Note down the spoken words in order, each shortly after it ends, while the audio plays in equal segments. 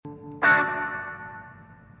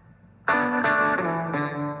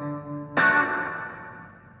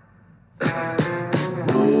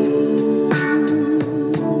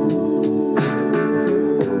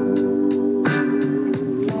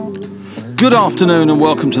Good afternoon and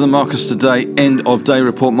welcome to the Marcus Today End of Day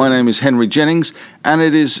Report. My name is Henry Jennings and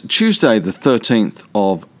it is Tuesday the 13th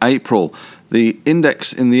of April. The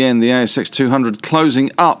index in the end, the ASX 200, closing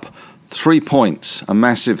up 3 points, a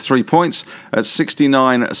massive 3 points at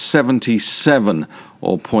 69.77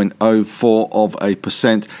 or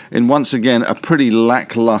 0.04%, in once again a pretty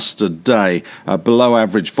lackluster day, below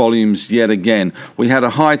average volumes yet again. We had a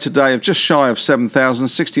high today of just shy of 7,000,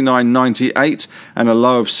 69.98, and a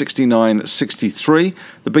low of 69.63.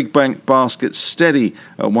 The big bank basket steady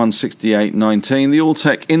at 168.19. The All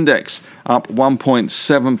Tech Index up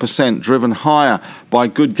 1.7%, driven higher by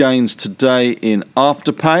good gains today in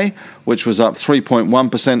Afterpay, which was up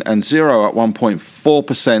 3.1%, and Xero at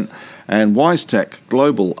 1.4%. And WiseTech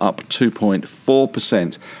Global up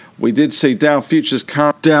 2.4%. We did see Dow Futures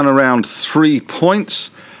current down around 3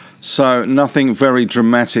 points, so nothing very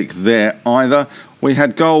dramatic there either. We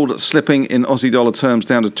had gold slipping in Aussie dollar terms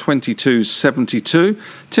down to 22.72.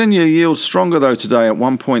 10-year yield stronger though today at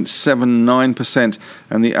 1.79%,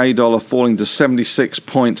 and the A dollar falling to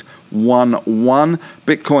 76.11.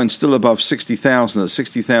 Bitcoin still above 60,000 at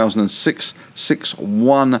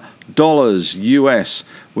 $60,661 US,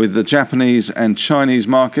 with the Japanese and Chinese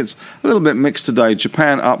markets a little bit mixed today.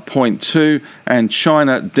 Japan up 0.2 and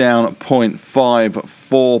China down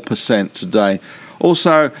 0.54% today.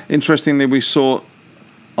 Also, interestingly, we saw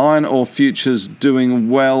iron ore futures doing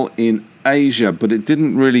well in Asia, but it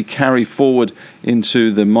didn't really carry forward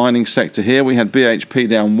into the mining sector here. We had BHP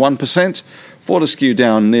down 1%, Fortescue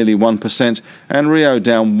down nearly 1%, and Rio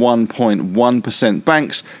down 1.1%.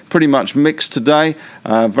 Banks pretty much mixed today,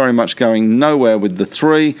 very much going nowhere with the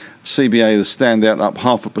three. CBA, the standout, up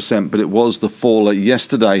 0.5%, but it was the faller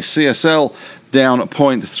yesterday. CSL down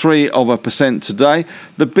 0.3% today.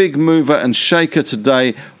 The big mover and shaker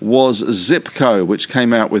today was Zipco, which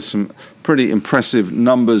came out with some pretty impressive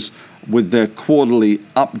numbers with their quarterly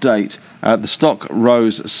update. The stock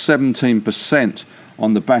rose 17%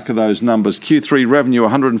 on the back of those numbers. Q3 revenue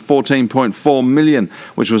 114.4 million,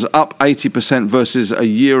 which was up 80% versus a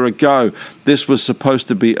year ago. This was supposed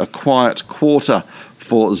to be a quiet quarter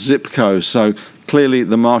for Zipco, so clearly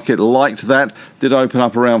the market liked that. Did open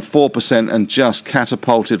up around 4% and just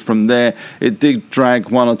catapulted from there. It did drag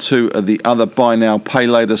one or two of the other buy now, pay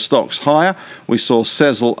later stocks higher. We saw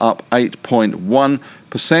Sezzle up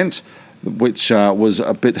 8.1%, which was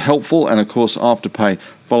a bit helpful, and of course Afterpay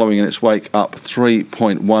following in its wake up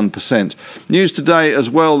 3.1%. News today as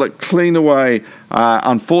well that Cleanaway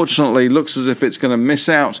unfortunately looks as if it's going to miss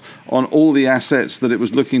out on all the assets that it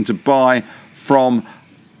was looking to buy from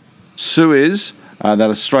Suez, that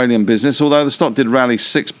Australian business, although the stock did rally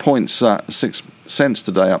 6 cents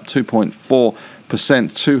today, up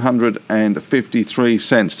 2.4%, 253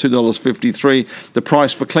 cents, $2.53 the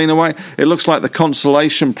price for Cleanaway. It looks like the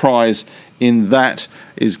consolation prize in that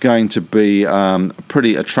is going to be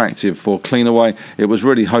pretty attractive for Cleanaway. It was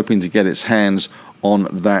really hoping to get its hands on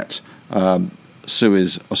that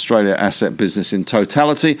Suez Australia asset business in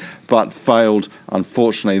totality, but failed,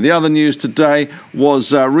 unfortunately. The other news today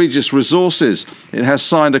was Regis Resources. It has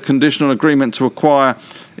signed a conditional agreement to acquire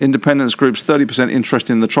Independence Group's 30% interest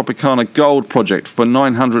in the Tropicana Gold Project for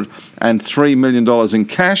 $903 million in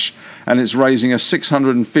cash, and it's raising a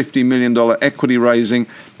 $650 million equity raising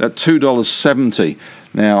at $2.70.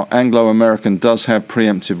 Now, Anglo American does have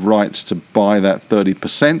preemptive rights to buy that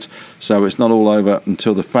 30%, so it's not all over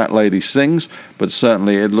until the fat lady sings, but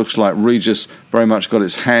certainly it looks like Regis very much got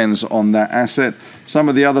its hands on that asset. Some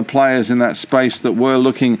of the other players in that space that were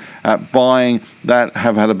looking at buying that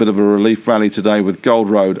have had a bit of a relief rally today, with Gold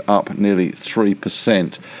Road up nearly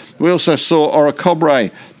 3%. We also saw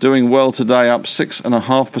Orocobre doing well today, up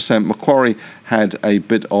 6.5%. Macquarie had a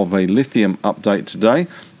bit of a lithium update today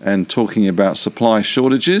and talking about supply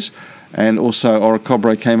shortages. And also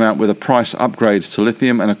Orocobre came out with a price upgrade to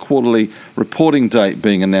lithium and a quarterly reporting date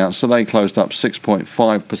being announced, so they closed up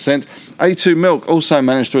 6.5%. A2 Milk also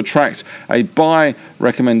managed to attract a buy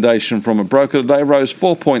recommendation from a broker today, rose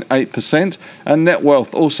 4.8%, and Net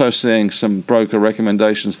Wealth also seeing some broker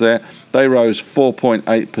recommendations there. They rose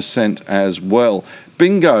 4.8% as well.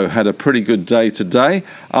 Bingo had a pretty good day today,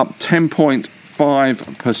 up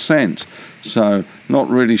 10.5%. So not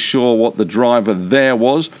really sure what the driver there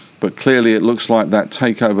was, but clearly it looks like that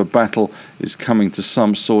takeover battle is coming to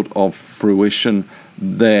some sort of fruition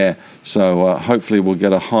there. So hopefully we'll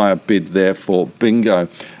get a higher bid there for Bingo.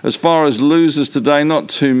 As far as losers today, not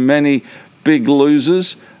too many big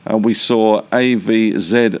losers. We saw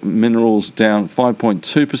AVZ Minerals down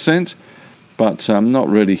 5.2%, but not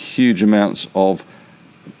really huge amounts of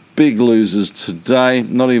big losers today,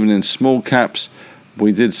 not even in small caps.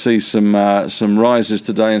 we did see some rises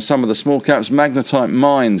today. And some of the small caps, Magnetite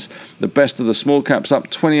Mines, the best of the small caps, up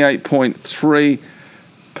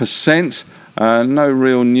 28.3%. No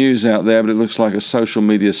real news out there, but it looks like a social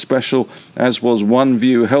media special, as was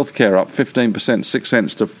OneView Healthcare, up 15%, 6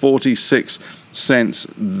 cents to 46 cents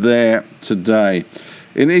there today.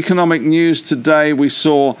 In economic news today, we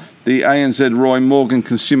saw the ANZ Roy Morgan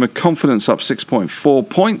Consumer Confidence up 6.4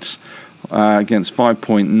 points against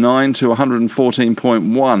 5.9 to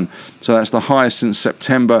 114.1. So that's the highest since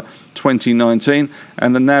September 2019.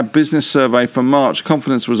 And the NAB Business Survey for March,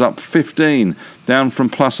 confidence was up 15, down from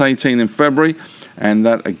plus 18 in February. And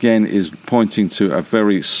that, again, is pointing to a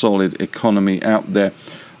very solid economy out there.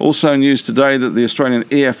 Also news today that the Australian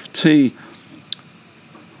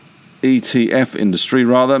ETF industry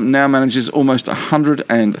now manages almost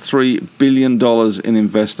 $103 billion in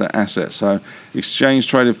investor assets. So exchange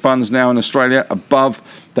traded funds now in Australia above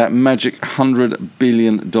that magic $100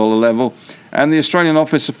 billion level. And the Australian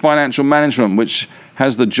Office of Financial Management, which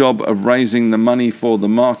has the job of raising the money for the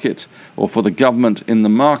market or for the government in the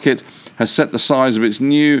market, has set the size of its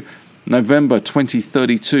new November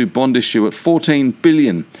 2032 bond issue at $14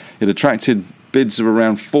 billion. It attracted bids of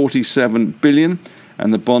around $47 billion.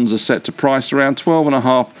 And the bonds are set to price around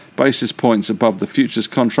 12.5 basis points above the futures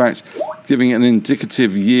contract, giving an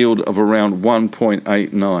indicative yield of around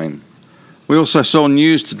 1.89. We also saw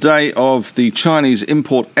news today of the Chinese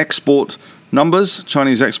import-export numbers.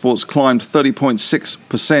 Chinese exports climbed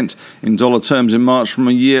 30.6% in dollar terms in March from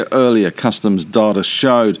a year earlier, customs data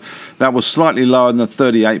showed. That was slightly lower than the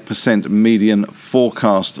 38% median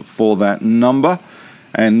forecast for that number.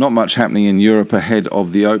 And not much happening in Europe ahead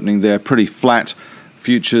of the opening there. Pretty flat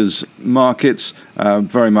futures markets,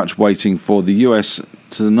 very much waiting for the US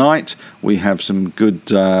tonight. We have some good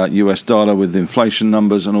US data with inflation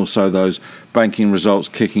numbers and also those banking results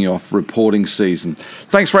kicking off reporting season.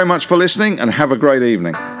 Thanks very much for listening and have a great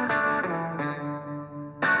evening.